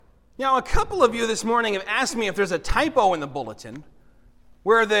Now, a couple of you this morning have asked me if there's a typo in the bulletin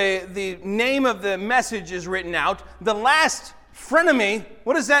where the name of the message is written out. The last frenemy,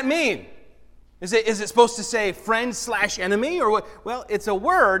 what does that mean? Is it supposed to say friend/enemy or what? Well, it's a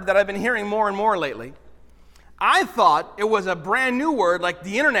word that I've been hearing more and more lately. I thought it was a brand new word, like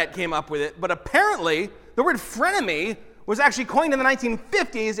the internet came up with it, but apparently the word frenemy was actually coined in the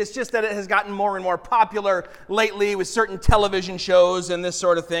 1950s. It's just that it has gotten more and more popular lately with certain television shows and this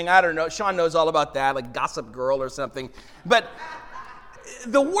sort of thing. I don't know. Sean knows all about that, like Gossip Girl or something. But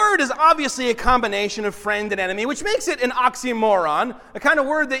the word is obviously a combination of friend and enemy, which makes it an oxymoron, a kind of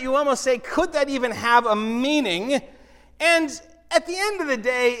word that you almost say, could that even have a meaning? And at the end of the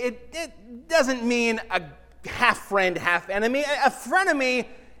day, it doesn't mean a half friend, half enemy. A frenemy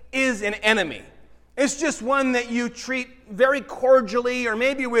is an enemy. It's just one that you treat very cordially or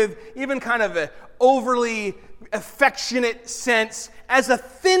maybe with even kind of an overly affectionate sense as a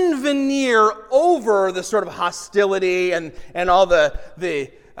thin veneer over the sort of hostility and all the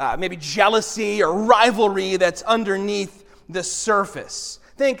maybe jealousy or rivalry that's underneath the surface.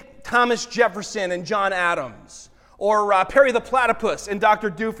 Think Thomas Jefferson and John Adams, or Perry the Platypus and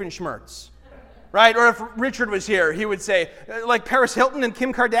Dr. Doofenshmirtz. Right? Or if Richard was here, he would say, like Paris Hilton and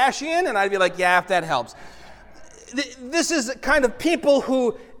Kim Kardashian, and I'd be like, yeah, if that helps. This is kind of people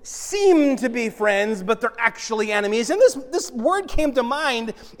who seem to be friends, but they're actually enemies. And this word came to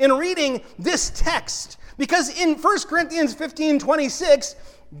mind in reading this text, because in 1 Corinthians 15:26,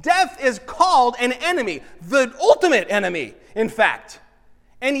 death is called an enemy, the ultimate enemy, in fact.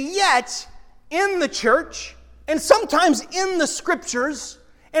 And yet, in the church, and sometimes in the scriptures,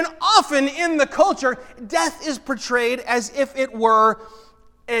 and often in the culture, death is portrayed as if it were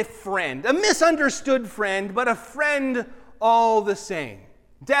a friend, a misunderstood friend, but a friend all the same.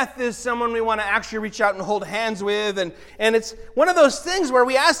 Death is someone we want to actually reach out and hold hands with, and it's one of those things where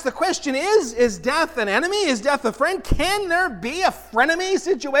we ask the question, is death an enemy? Is death a friend? Can there be a frenemy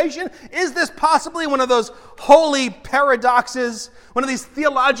situation? Is this possibly one of those holy paradoxes, one of these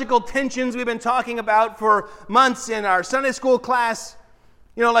theological tensions we've been talking about for months in our Sunday school class?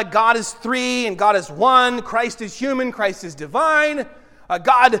 You know, like God is three and God is one, Christ is human, Christ is divine.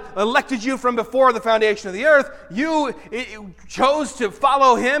 God elected you from before the foundation of the earth. You chose to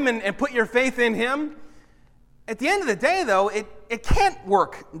follow him and put your faith in him. At the end of the day, though, it can't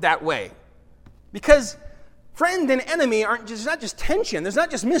work that way. Because friend and enemy there's not just tension, there's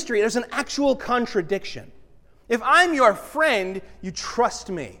not just mystery, there's an actual contradiction. If I'm your friend, you trust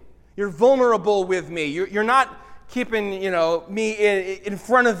me. You're vulnerable with me. You're not keeping, me in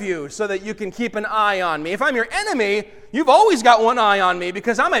front of you so that you can keep an eye on me. If I'm your enemy, you've always got one eye on me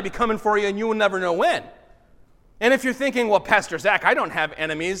because I might be coming for you and you will never know when. And if you're thinking, well, Pastor Zach, I don't have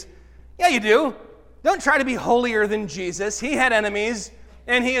enemies. Yeah, you do. Don't try to be holier than Jesus. He had enemies,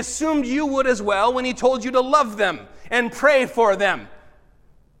 and he assumed you would as well when he told you to love them and pray for them.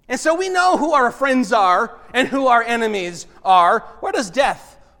 And so we know who our friends are and who our enemies are. Where does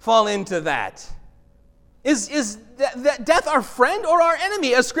death fall into that? Is death our friend or our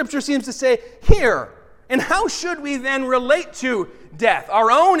enemy, as Scripture seems to say here? And how should we then relate to death? Our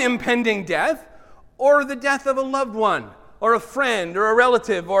own impending death, or the death of a loved one, or a friend, or a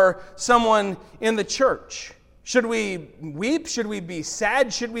relative, or someone in the church? Should we weep? Should we be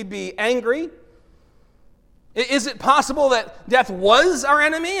sad? Should we be angry? Is it possible that death was our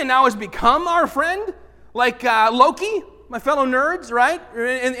enemy and now has become our friend? Like Loki? My fellow nerds, right?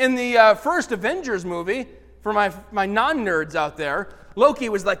 In the first Avengers movie, for my non-nerds out there, Loki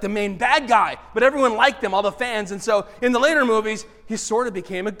was like the main bad guy, but everyone liked him, all the fans. And so in the later movies, he sort of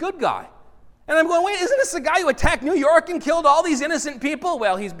became a good guy. And I'm going, wait, isn't this the guy who attacked New York and killed all these innocent people?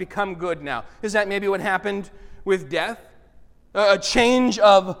 Well, he's become good now. Is that maybe what happened with death? A change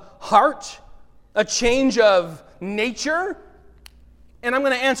of heart? A change of nature? And I'm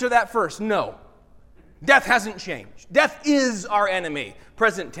going to answer that first. No. Death hasn't changed. Death is our enemy,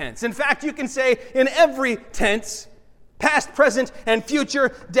 present tense. In fact, you can say in every tense, past, present, and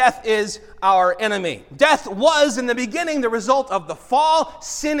future, death is our enemy. Death was in the beginning the result of the fall,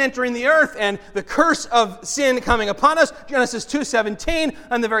 sin entering the earth, and the curse of sin coming upon us. Genesis 2:17,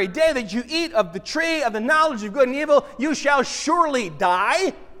 on the very day that you eat of the tree of the knowledge of good and evil, you shall surely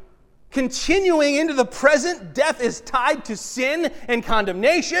die. Continuing into the present, death is tied to sin and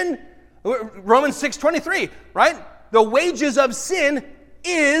condemnation. Romans 6:23, right? The wages of sin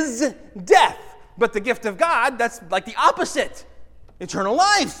is death. But the gift of God, that's like the opposite. Eternal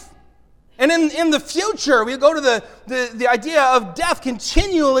life. And in the future, we go to the idea of death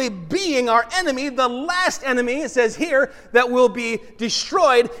continually being our enemy, the last enemy, it says here, that will be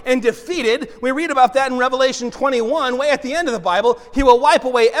destroyed and defeated. We read about that in Revelation 21, way at the end of the Bible. He will wipe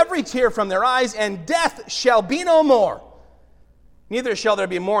away every tear from their eyes, and death shall be no more. Neither shall there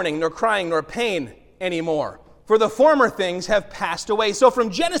be mourning, nor crying, nor pain anymore. For the former things have passed away. So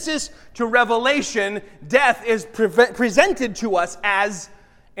from Genesis to Revelation, death is presented to us as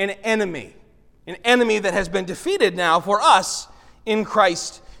an enemy that has been defeated now for us in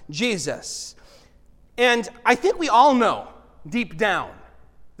Christ Jesus. And I think we all know deep down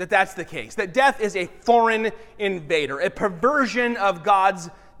that that's the case, that death is a foreign invader, a perversion of God's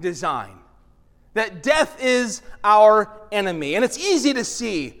design, that death is our enemy. And it's easy to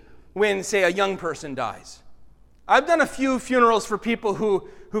see when, say, a young person dies. I've done a few funerals for people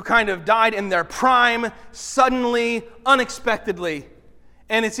who kind of died in their prime, suddenly, unexpectedly.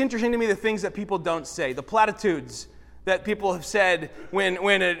 And it's interesting to me the things that people don't say, the platitudes that people have said when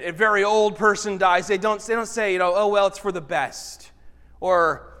a very old person dies. They don't say, oh, well, it's for the best.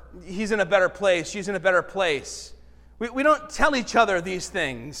 Or he's in a better place, she's in a better place. We don't tell each other these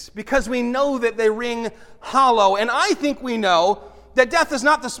things because we know that they ring hollow. And I think we know that death is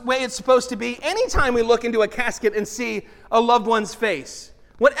not the way it's supposed to be anytime we look into a casket and see a loved one's face,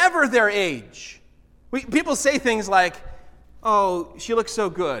 whatever their age. People say things like, oh, she looks so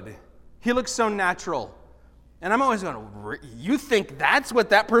good. He looks so natural. And I'm always going, you think that's what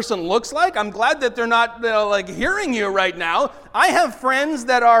that person looks like? I'm glad that they're not hearing you right now. I have friends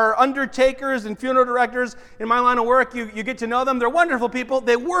that are undertakers and funeral directors in my line of work. You get to know them. They're wonderful people.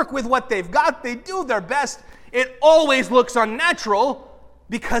 They work with what they've got. They do their best. It always looks unnatural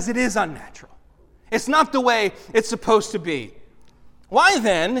because it is unnatural. It's not the way it's supposed to be. Why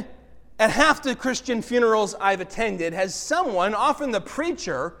then, at half the Christian funerals I've attended, has someone, often the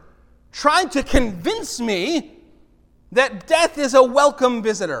preacher, tried to convince me that death is a welcome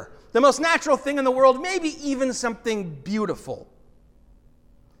visitor, the most natural thing in the world, maybe even something beautiful?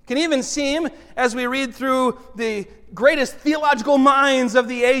 It can even seem, as we read through the greatest theological minds of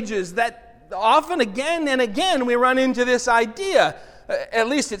the ages, that often, again and again, we run into this idea. At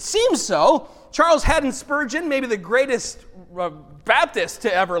least it seems so. Charles Haddon Spurgeon, maybe the greatest Baptist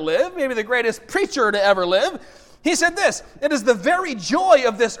to ever live, maybe the greatest preacher to ever live, he said this: it is the very joy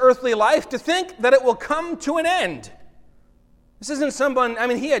of this earthly life to think that it will come to an end. This isn't someone,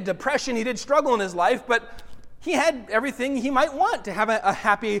 he had depression, he did struggle in his life, but he had everything he might want to have a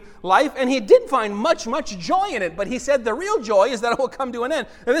happy life, and he did find much, much joy in it. But he said the real joy is that it will come to an end.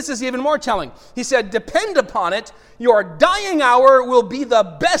 And this is even more telling. He said, depend upon it, your dying hour will be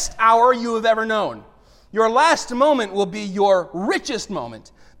the best hour you have ever known. Your last moment will be your richest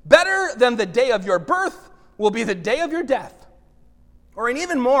moment. Better than the day of your birth will be the day of your death. Or an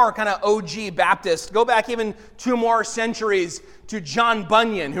even more kind of OG Baptist, go back even 2 more centuries to John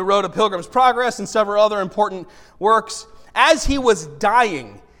Bunyan, who wrote A Pilgrim's Progress and several other important works. As he was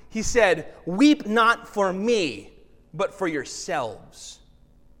dying, he said, weep not for me, but for yourselves.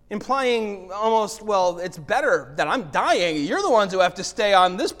 Implying almost, well, it's better that I'm dying. You're the ones who have to stay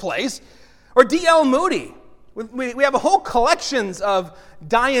on this place. Or D.L. Moody. We have a whole collections of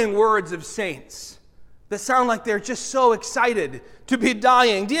dying words of saints that sound like they're just so excited to be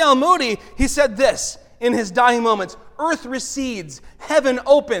dying. D.L. Moody, he said this in his dying moments: earth recedes, heaven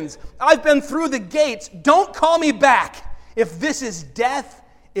opens. I've been through the gates. Don't call me back. If this is death,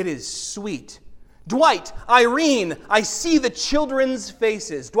 it is sweet. Dwight, Irene, I see the children's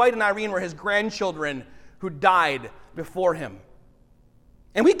faces. Dwight and Irene were his grandchildren who died before him.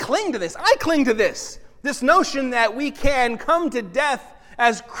 And we cling to this. I cling to this notion that we can come to death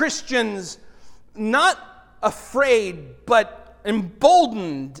as Christians, not afraid, but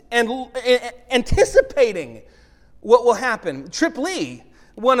emboldened and anticipating what will happen. Trip Lee,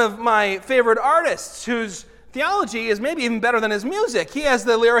 one of my favorite artists, whose theology is maybe even better than his music. He has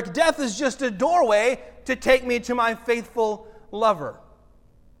the lyric, death is just a doorway to take me to my faithful lover.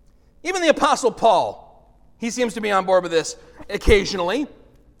 Even the Apostle Paul, he seems to be on board with this occasionally,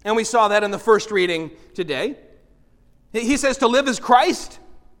 and we saw that in the first reading today. He says to live is Christ,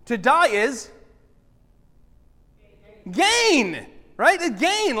 to die is gain, right? A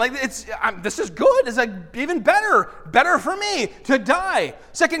gain. Like this is good. It's like even better for me to die.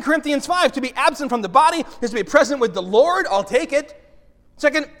 2 Corinthians 5, to be absent from the body is to be present with the Lord. I'll take it. 2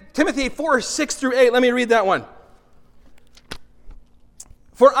 Timothy 4, 6 through 8. Let me read that one.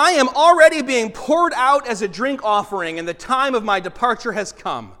 For I am already being poured out as a drink offering, and the time of my departure has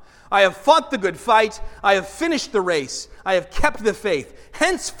come. I have fought the good fight. I have finished the race. I have kept the faith.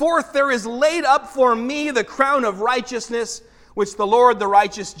 Henceforth there is laid up for me the crown of righteousness, which the Lord, the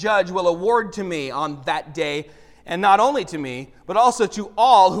righteous judge, will award to me on that day, and not only to me, but also to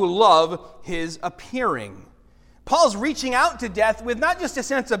all who love his appearing. Paul's reaching out to death with not just a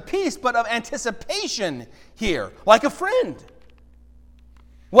sense of peace, but of anticipation here, like a friend.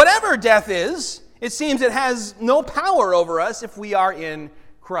 Whatever death is, it seems it has no power over us if we are in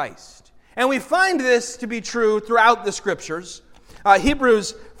Christ. And we find this to be true throughout the Scriptures.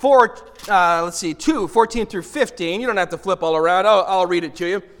 Hebrews 2, 14 through 15. You don't have to flip all around. I'll read it to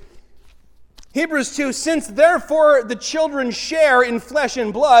you. Hebrews 2, since therefore the children share in flesh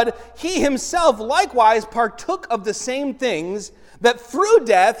and blood, he himself likewise partook of the same things, that through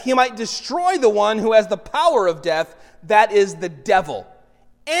death he might destroy the one who has the power of death, that is the devil,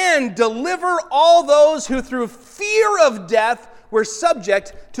 and deliver all those who through fear of death were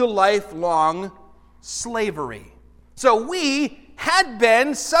subject to lifelong slavery. So we had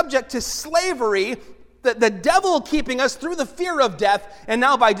been subject to slavery, the devil keeping us through the fear of death, and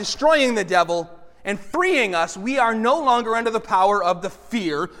now by destroying the devil and freeing us, we are no longer under the power of the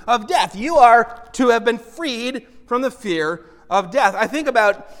fear of death. You are to have been freed from the fear of death. I think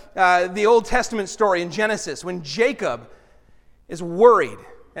about the Old Testament story in Genesis when Jacob is worried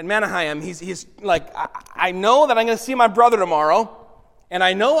at Mahanaim. He's like, I know that I'm going to see my brother tomorrow, and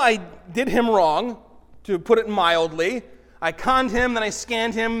I know I did him wrong, to put it mildly. I conned him, then I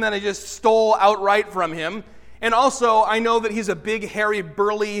scanned him, then I just stole outright from him. And also, I know that he's a big, hairy,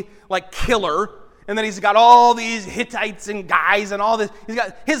 burly, killer, and that he's got all these Hittites and guys and all this. He's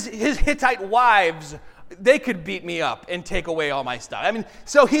got his Hittite wives. They could beat me up and take away all my stuff. I mean,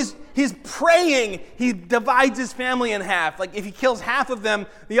 so he's praying. He divides his family in half. Like, if he kills half of them,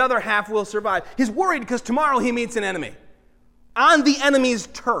 the other half will survive. He's worried because tomorrow he meets an enemy on the enemy's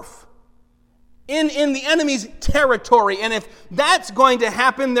turf, in the enemy's territory. And if that's going to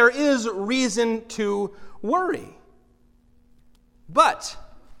happen, there is reason to worry. But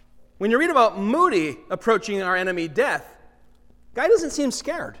when you read about Moody approaching our enemy death, guy doesn't seem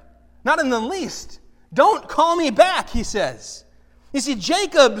scared. Not in the least. Don't call me back, he says. You see,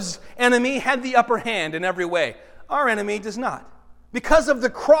 Jacob's enemy had the upper hand in every way. Our enemy does not. Because of the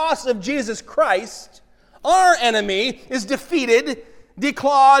cross of Jesus Christ, our enemy is defeated,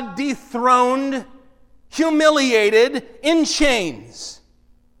 declawed, dethroned, humiliated, in chains.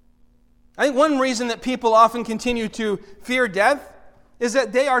 I think one reason that people often continue to fear death is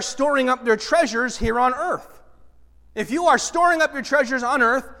that they are storing up their treasures here on earth. If you are storing up your treasures on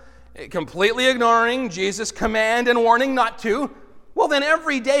earth, completely ignoring Jesus' command and warning not to, well, then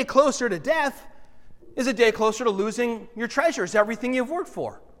every day closer to death is a day closer to losing your treasures, everything you've worked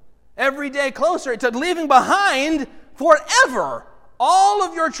for. Every day closer to leaving behind forever all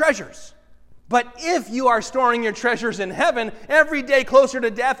of your treasures. But if you are storing your treasures in heaven, every day closer to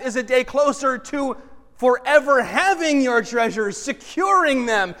death is a day closer to forever having your treasures, securing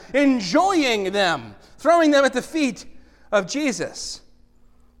them, enjoying them, throwing them at the feet of Jesus.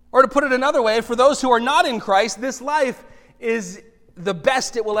 Or to put it another way, for those who are not in Christ, this life is the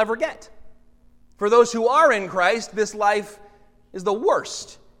best it will ever get. For those who are in Christ, this life is the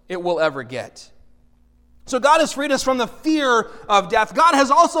worst it will ever get. So God has freed us from the fear of death. God has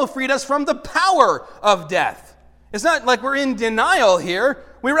also freed us from the power of death. It's not like we're in denial here.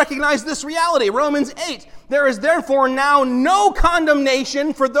 We recognize this reality. Romans 8, there is therefore now no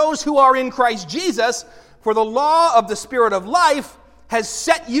condemnation for those who are in Christ Jesus, for the law of the Spirit of life has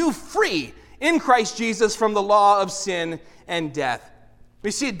set you free in Christ Jesus from the law of sin and death.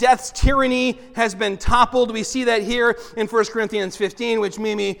 We see death's tyranny has been toppled. We see that here in 1 Corinthians 15, which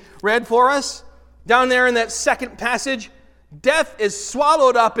Mimi read for us. Down there in that second passage, death is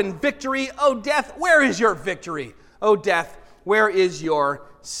swallowed up in victory. Oh, death, where is your victory? Oh, death, where is your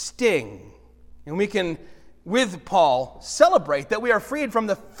sting? And we can, with Paul, celebrate that we are freed from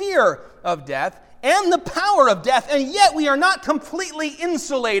the fear of death and the power of death, and yet we are not completely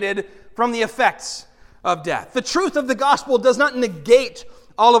insulated from the effects of death. The truth of the gospel does not negate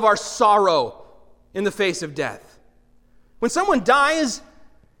all of our sorrow in the face of death. When someone dies,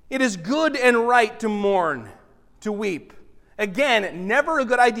 it is good and right to mourn, to weep. Again, never a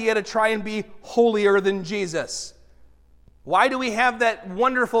good idea to try and be holier than Jesus. Why do we have that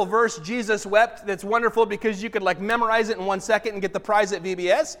wonderful verse, Jesus wept, that's wonderful because you could memorize it in 1 second and get the prize at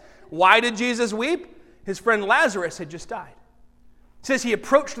VBS? Why did Jesus weep? His friend Lazarus had just died. It says he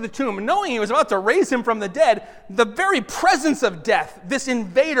approached the tomb, knowing he was about to raise him from the dead. The very presence of death, this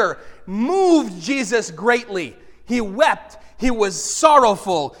invader, moved Jesus greatly. He wept. He was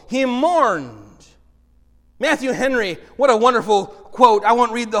sorrowful. He mourned. Matthew Henry, what a wonderful quote. I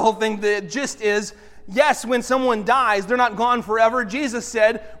won't read the whole thing. The gist is, yes, when someone dies, they're not gone forever. Jesus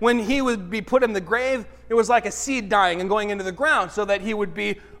said when he would be put in the grave, it was like a seed dying and going into the ground so that he would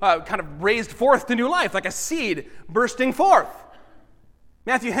be kind of raised forth to new life, like a seed bursting forth.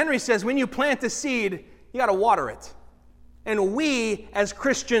 Matthew Henry says when you plant a seed, you got to water it. And we, as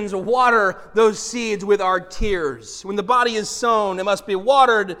Christians, water those seeds with our tears. When the body is sown, it must be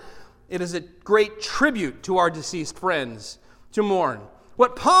watered. It is a great tribute to our deceased friends to mourn.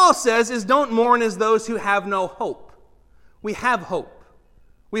 What Paul says is don't mourn as those who have no hope. We have hope.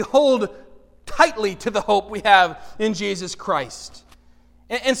 We hold tightly to the hope we have in Jesus Christ.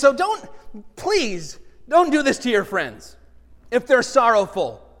 And so please, don't do this to your friends if they're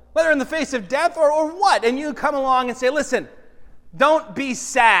sorrowful, whether in the face of death or what, and you come along and say, listen, don't be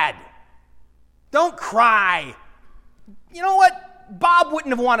sad. Don't cry. You know what? Bob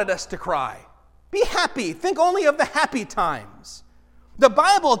wouldn't have wanted us to cry. Be happy. Think only of the happy times. The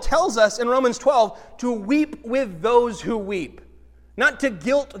Bible tells us in Romans 12 to weep with those who weep, not to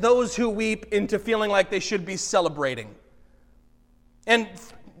guilt those who weep into feeling like they should be celebrating. And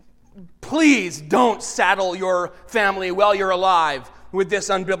please don't saddle your family while you're alive with this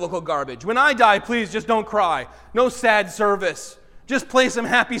unbiblical garbage. When I die, please just don't cry. No sad service. Just play some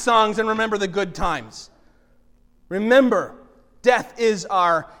happy songs and remember the good times. Remember, death is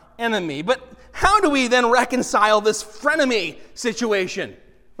our enemy. But how do we then reconcile this frenemy situation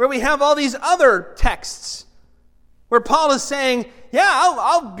where we have all these other texts where Paul is saying, yeah,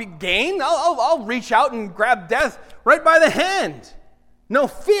 I'll be gain. I'll reach out and grab death right by the hand. No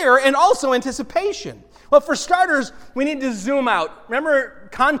fear and also anticipation. Well, for starters, we need to zoom out. Remember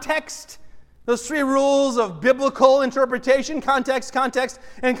context? Those 3 rules of biblical interpretation, context,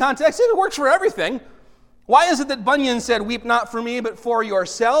 and context. It works for everything. Why is it that Bunyan said, weep not for me, but for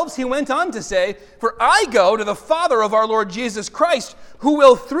yourselves? He went on to say, for I go to the Father of our Lord Jesus Christ, who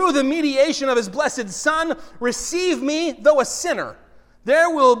will, through the mediation of his blessed Son, receive me, though a sinner. There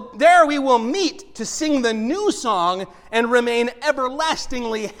we will meet to sing the new song and remain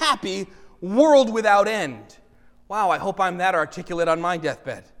everlastingly happy, world without end. Wow, I hope I'm that articulate on my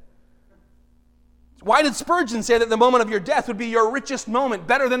deathbed. Why did Spurgeon say that the moment of your death would be your richest moment,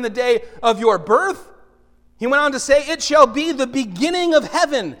 better than the day of your birth? He went on to say, it shall be the beginning of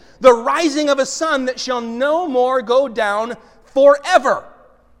heaven, the rising of a sun that shall no more go down forever.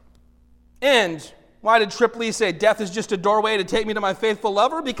 And why did Tripley say death is just a doorway to take me to my faithful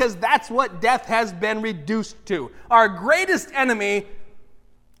lover? Because that's what death has been reduced to. Our greatest enemy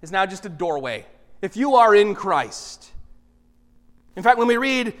is now just a doorway. If you are in Christ. In fact, when we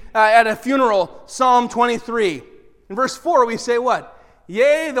read at a funeral, Psalm 23, in verse 4, we say what?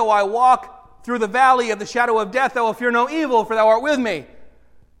 Yea, though I walk through the valley of the shadow of death, I will fear no evil, for thou art with me.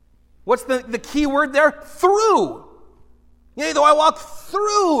 What's the key word there? Through. Yea, though I walk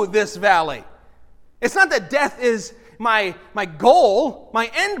through this valley. It's not that death is my goal, my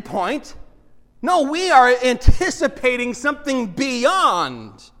end point. No, we are anticipating something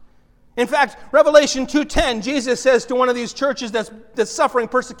beyond. In fact, Revelation 2:10, Jesus says to one of these churches that's suffering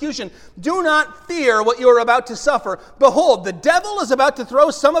persecution, do not fear what you are about to suffer. Behold, the devil is about to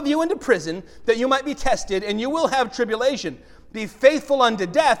throw some of you into prison that you might be tested, and you will have tribulation. Be faithful unto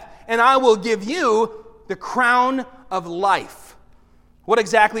death, and I will give you the crown of life. What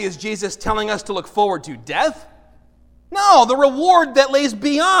exactly is Jesus telling us to look forward to? Death? No, the reward that lays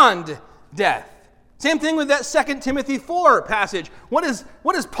beyond death. Same thing with that 2 Timothy 4 passage. What is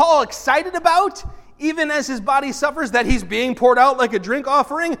Paul excited about? Even as his body suffers, that he's being poured out like a drink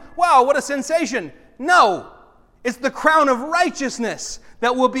offering? Wow, what a sensation. No, it's the crown of righteousness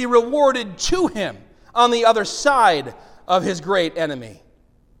that will be rewarded to him on the other side of his great enemy.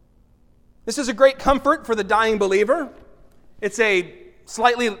 This is a great comfort for the dying believer. It's a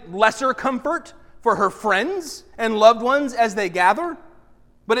slightly lesser comfort for her friends and loved ones as they gather.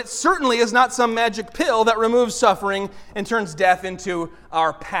 But it certainly is not some magic pill that removes suffering and turns death into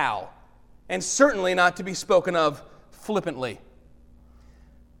our pal. And certainly not to be spoken of flippantly.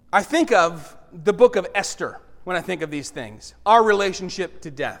 I think of the book of Esther when I think of these things. Our relationship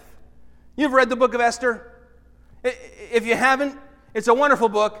to death. You've read the book of Esther? If you haven't, it's a wonderful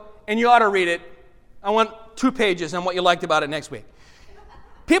book and you ought to read it. I want 2 pages on what you liked about it next week.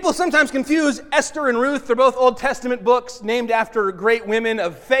 People sometimes confuse Esther and Ruth. They're both Old Testament books named after great women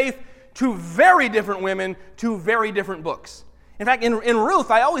of faith. 2 very different women, 2 very different books. In fact, in Ruth,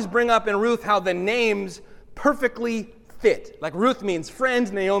 I always bring up in Ruth how the names perfectly fit. Like Ruth means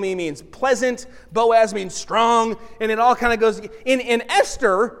friend, Naomi means pleasant, Boaz means strong, and it all kind of goes. In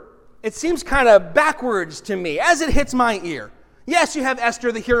Esther, it seems kind of backwards to me as it hits my ear. Yes, you have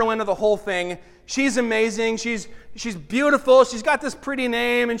Esther, the heroine of the whole thing. She's amazing. She's beautiful. She's got this pretty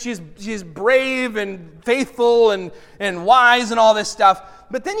name, and she's brave and faithful and wise and all this stuff.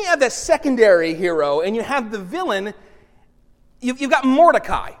 But then you have that secondary hero, and you have the villain. You've got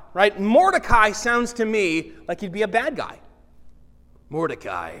Mordecai, right? Mordecai sounds to me like he'd be a bad guy.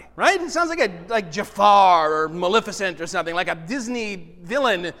 Mordecai, right? It sounds like Jafar or Maleficent or something, like a Disney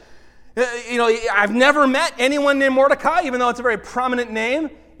villain. I've never met anyone named Mordecai, even though it's a very prominent name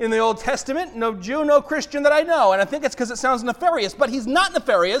in the Old Testament. No Jew, no Christian that I know. And I think it's because it sounds nefarious. But he's not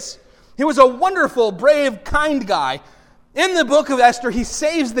nefarious. He was a wonderful, brave, kind guy. In the book of Esther, he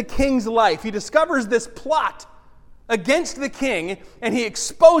saves the king's life. He discovers this plot against the king, and he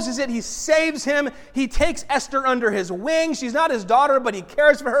exposes it. He saves him. He takes Esther under his wing. She's not his daughter, but he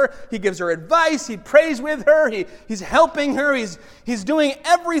cares for her. He gives her advice. He prays with her. He's helping her. He's doing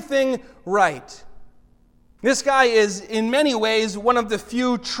everything right. This guy is, in many ways, one of the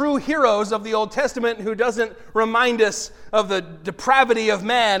few true heroes of the Old Testament who doesn't remind us of the depravity of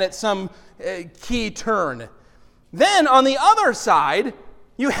man at some key turn. Then, on the other side,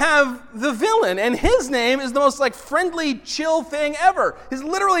 you have the villain, and his name is the most friendly, chill thing ever. He's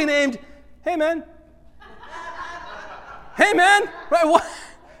literally named, "Hey, man." Hey, man. Right? What?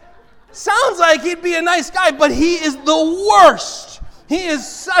 Sounds like he'd be a nice guy, but he is the worst. He is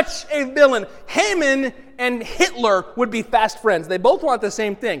such a villain. Haman and Hitler would be fast friends. They both want the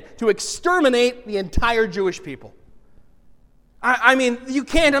same thing, to exterminate the entire Jewish people. I mean, you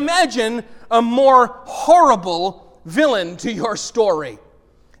can't imagine a more horrible villain to your story.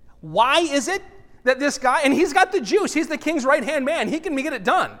 Why is it that this guy, and he's got the juice, he's the king's right-hand man, he can get it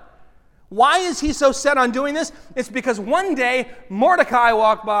done. Why is he so set on doing this? It's because one day Mordecai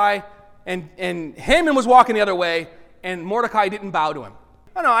walked by and Haman was walking the other way, and Mordecai didn't bow to him.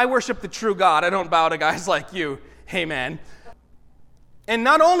 Oh no, I worship the true God. I don't bow to guys like you, Haman. And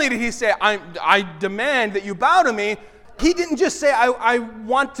not only did he say, I demand that you bow to me, he didn't just say, I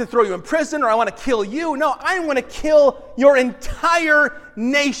want to throw you in prison or I want to kill you. No, I want to kill your entire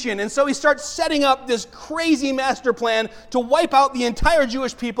nation. And so he starts setting up this crazy master plan to wipe out the entire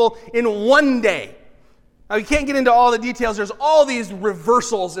Jewish people in one day. Now, we can't get into all the details. There's all these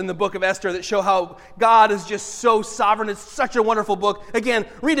reversals in the book of Esther that show how God is just so sovereign. It's such a wonderful book. Again,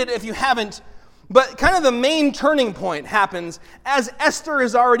 read it if you haven't. But kind of the main turning point happens as Esther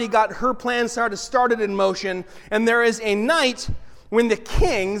has already got her plan started in motion, and there is a night when the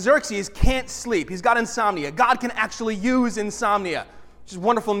king, Xerxes, can't sleep. He's got insomnia. God can actually use insomnia, which is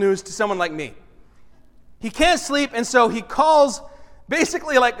wonderful news to someone like me. He can't sleep, and so he calls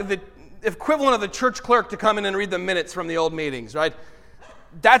basically like the equivalent of the church clerk to come in and read the minutes from the old meetings, right?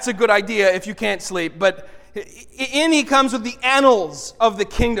 That's a good idea if you can't sleep, but in he comes with the annals of the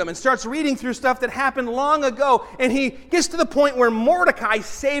kingdom and starts reading through stuff that happened long ago. And he gets to the point where Mordecai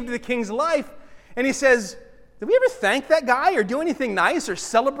saved the king's life. And he says, did we ever thank that guy or do anything nice or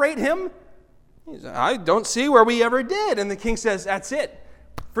celebrate him? He says, I don't see where we ever did. And the king says, that's it.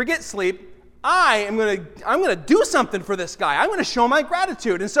 Forget sleep. I'm going to do something for this guy. I'm going to show my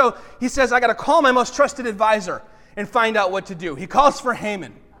gratitude. And so he says, I got to call my most trusted advisor and find out what to do. He calls for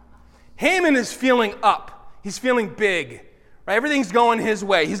Haman. Haman is feeling up. He's feeling big, right? Everything's going his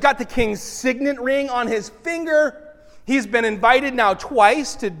way. He's got the king's signet ring on his finger. He's been invited now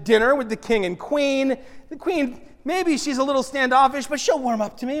twice to dinner with the king and queen. The queen, maybe she's a little standoffish, but she'll warm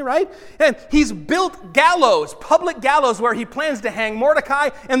up to me, right? And he's built gallows, public gallows, where he plans to hang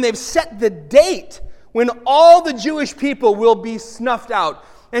Mordecai, and they've set the date when all the Jewish people will be snuffed out.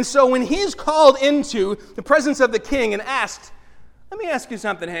 And so when he's called into the presence of the king and asked, let me ask you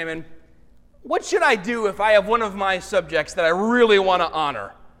something, Haman. What should I do if I have one of my subjects that I really want to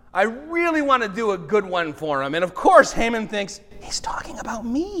honor? I really want to do a good one for him. And of course, Haman thinks, he's talking about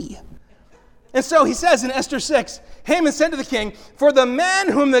me. And so he says in Esther 6, Haman said to the king, for the man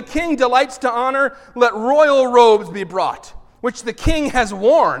whom the king delights to honor, let royal robes be brought, which the king has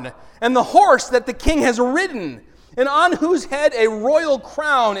worn, and the horse that the king has ridden, and on whose head a royal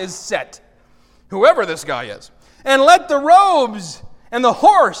crown is set, whoever this guy is. And let the robes and the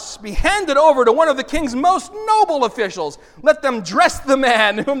horse be handed over to one of the king's most noble officials. Let them dress the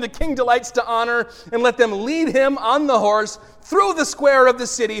man whom the king delights to honor, and let them lead him on the horse through the square of the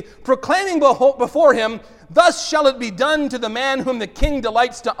city, proclaiming before him, thus shall it be done to the man whom the king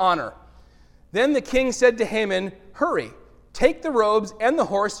delights to honor. Then the king said to Haman, hurry, take the robes and the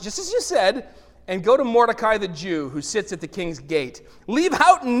horse, just as you said, and go to Mordecai the Jew, who sits at the king's gate. Leave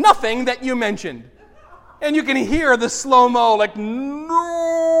out nothing that you mentioned. And you can hear the slow-mo, like,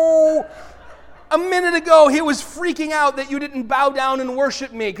 no. A minute ago, he was freaking out that you didn't bow down and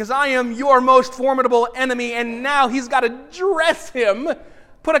worship me because I am your most formidable enemy. And now he's got to dress him,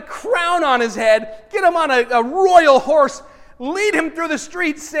 put a crown on his head, get him on a royal horse, lead him through the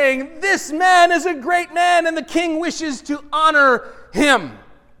streets saying, this man is a great man and the king wishes to honor him.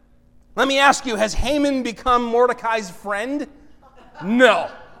 Let me ask you, has Haman become Mordecai's friend? No.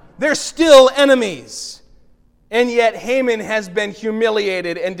 They're still enemies. And yet Haman has been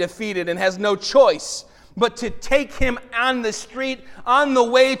humiliated and defeated and has no choice but to take him on the street on the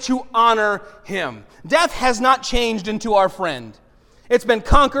way to honor him. Death has not changed into our friend. It's been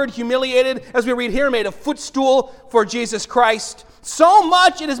conquered, humiliated, as we read here, made a footstool for Jesus Christ. So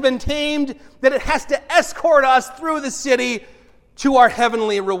much it has been tamed that it has to escort us through the city to our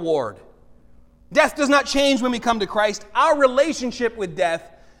heavenly reward. Death does not change when we come to Christ. Our relationship with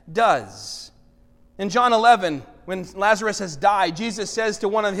death does. In John 11, when Lazarus has died, Jesus says to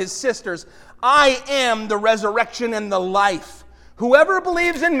one of his sisters, I am the resurrection and the life. Whoever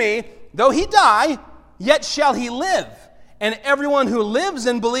believes in me, though he die, yet shall he live. And everyone who lives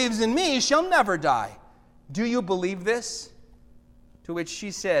and believes in me shall never die. Do you believe this? To which she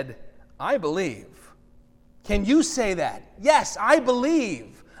said, I believe. Can you say that? Yes, I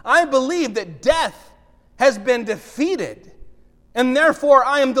believe. I believe that death has been defeated. And therefore,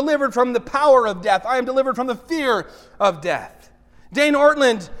 I am delivered from the power of death. I am delivered from the fear of death. Dane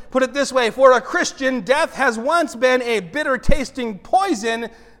Ortland put it this way, for a Christian, death has once been a bitter-tasting poison,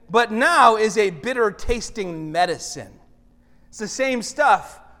 but now is a bitter-tasting medicine. It's the same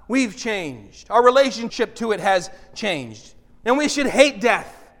stuff. We've changed. Our relationship to it has changed. And we should hate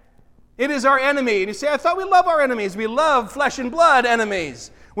death. It is our enemy. And you say, I thought we love our enemies. We love flesh and blood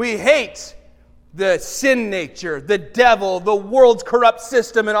enemies. We hate the sin nature, the devil, the world's corrupt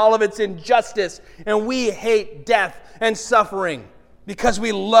system and all of its injustice. And we hate death and suffering because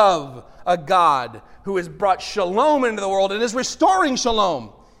we love a God who has brought shalom into the world and is restoring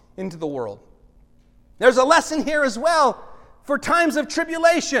shalom into the world. There's a lesson here as well for times of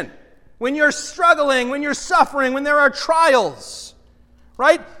tribulation, when you're struggling, when you're suffering, when there are trials,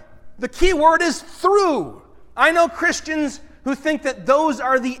 right? The key word is through. I know Christians who think that those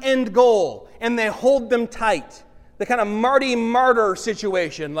are the end goal, and they hold them tight. The kind of Marty Martyr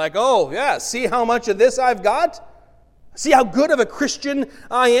situation, like, oh, yeah, see how much of this I've got? See how good of a Christian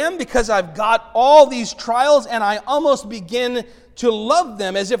I am because I've got all these trials, and I almost begin to love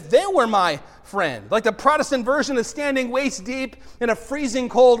them as if they were my friend. Like the Protestant version of standing waist deep in a freezing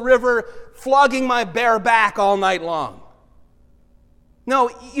cold river, flogging my bare back all night long. No,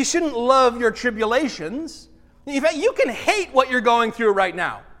 you shouldn't love your tribulations. In fact, you can hate what you're going through right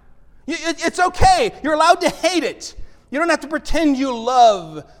now. It's okay. You're allowed to hate it. You don't have to pretend you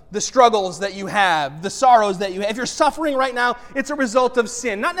love the struggles that you have, the sorrows that you have. If you're suffering right now, it's a result of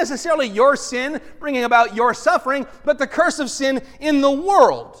sin. Not necessarily your sin bringing about your suffering, but the curse of sin in the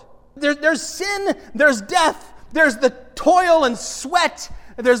world. There's sin, there's death, there's the toil and sweat,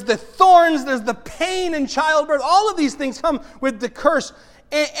 there's the thorns, there's the pain in childbirth. All of these things come with the curse,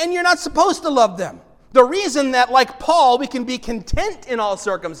 and you're not supposed to love them. The reason that, like Paul, we can be content in all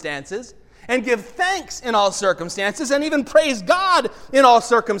circumstances and give thanks in all circumstances and even praise God in all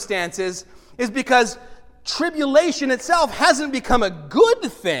circumstances is because tribulation itself hasn't become a good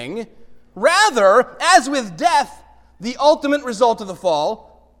thing. Rather, as with death, the ultimate result of the fall,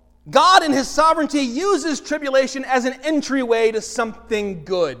 God in his sovereignty uses tribulation as an entryway to something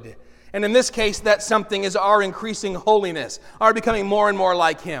good. And in this case, that something is our increasing holiness, our becoming more and more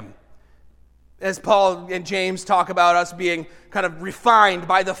like him. As Paul and James talk about us being kind of refined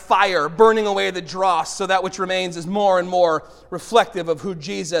by the fire, burning away the dross, so that which remains is more and more reflective of who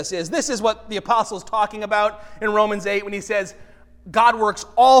Jesus is. This is what the apostle's talking about in Romans 8 when he says, God works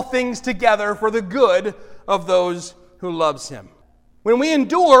all things together for the good of those who loves him. When we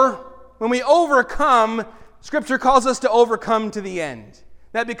endure, when we overcome, Scripture calls us to overcome to the end.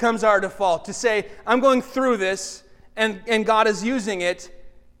 That becomes our default, to say, I'm going through this, and God is using it,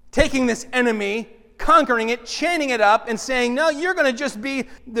 taking this enemy, conquering it, chaining it up, and saying, no, you're going to just be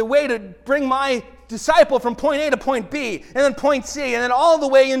the way to bring my disciple from point A to point B, and then point C, and then all the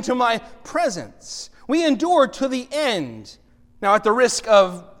way into my presence. We endure to the end. Now, at the risk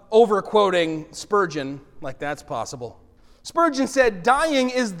of over-quoting Spurgeon, like that's possible, Spurgeon said, dying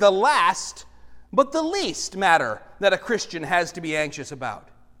is the last, but the least matter that a Christian has to be anxious about.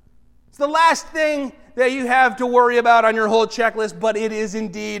 It's the last thing that you have to worry about on your whole checklist, but it is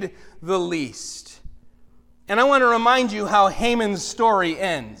indeed the least. And I want to remind you how Haman's story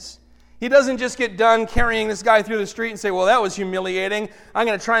ends. He doesn't just get done carrying this guy through the street and say, well, that was humiliating. I'm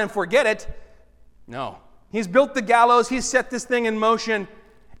going to try and forget it. No. He's built the gallows. He's set this thing in motion.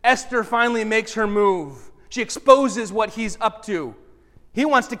 Esther finally makes her move. She exposes what he's up to. He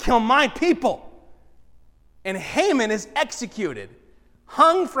wants to kill my people. And Haman is executed,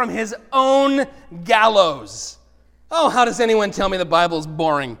 hung from his own gallows. Oh, how does anyone tell me the Bible's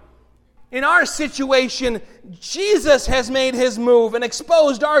boring? In our situation, Jesus has made his move and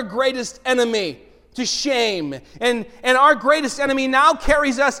exposed our greatest enemy to shame. And our greatest enemy now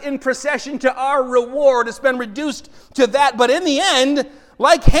carries us in procession to our reward. It's been reduced to that. But in the end,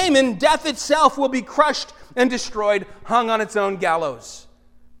 like Haman, death itself will be crushed and destroyed, hung on its own gallows.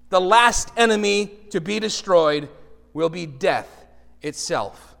 The last enemy to be destroyed will be death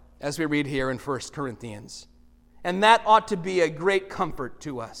itself, as we read here in 1 Corinthians. And that ought to be a great comfort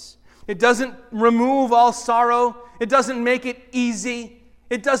to us. It doesn't remove all sorrow. It doesn't make it easy.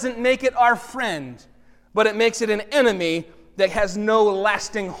 It doesn't make it our friend. But it makes it an enemy that has no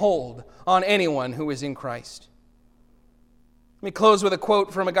lasting hold on anyone who is in Christ. Let me close with a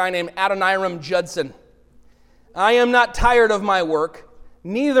quote from a guy named Adoniram Judson. I am not tired of my work,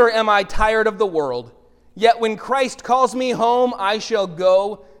 neither am I tired of the world. Yet when Christ calls me home, I shall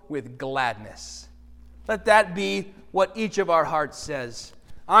go with gladness. Let that be what each of our hearts says.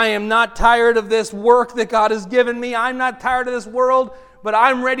 I am not tired of this work that God has given me. I'm not tired of this world, but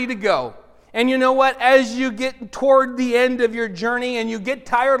I'm ready to go. And you know what? As you get toward the end of your journey and you get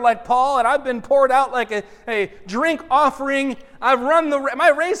tired like Paul, and I've been poured out like a drink offering, I've run my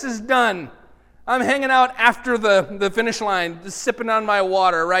race is done. I'm hanging out after the finish line, just sipping on my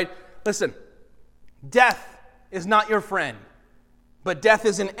water, right? Listen, death is not your friend, but death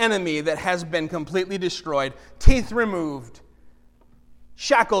is an enemy that has been completely destroyed, teeth removed,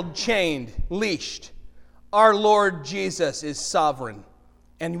 shackled, chained, leashed. Our Lord Jesus is sovereign,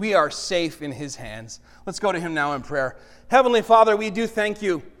 and we are safe in his hands. Let's go to him now in prayer. Heavenly Father, we do thank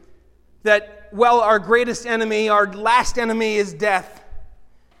you that, well, our greatest enemy, our last enemy is death,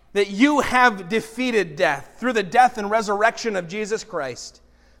 that you have defeated death through the death and resurrection of Jesus Christ,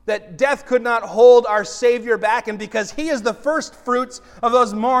 that death could not hold our Savior back, and because he is the first fruits of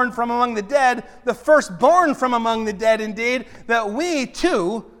those born from among the dead, the firstborn from among the dead indeed, that we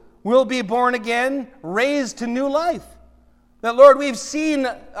too will be born again, raised to new life. That, Lord, we've seen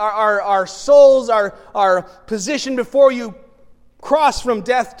our souls, our position before you cross from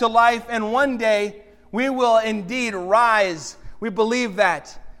death to life, and one day we will indeed rise. We believe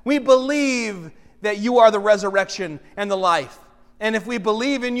that. We believe that you are the resurrection and the life. And if we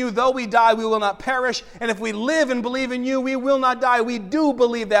believe in you, though we die, we will not perish. And if we live and believe in you, we will not die. We do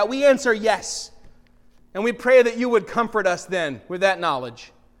believe that. We answer yes. And we pray that you would comfort us then with that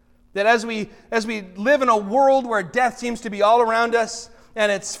knowledge. That as we live in a world where death seems to be all around us,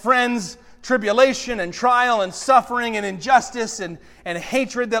 and its friends, tribulation and trial and suffering and injustice and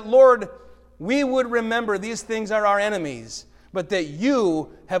hatred, that, Lord, we would remember these things are our enemies, but that you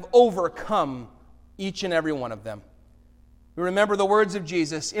have overcome each and every one of them. We remember the words of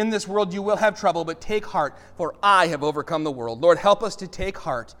Jesus, in this world you will have trouble, but take heart, for I have overcome the world. Lord, help us to take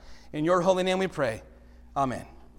heart. In your holy name we pray. Amen.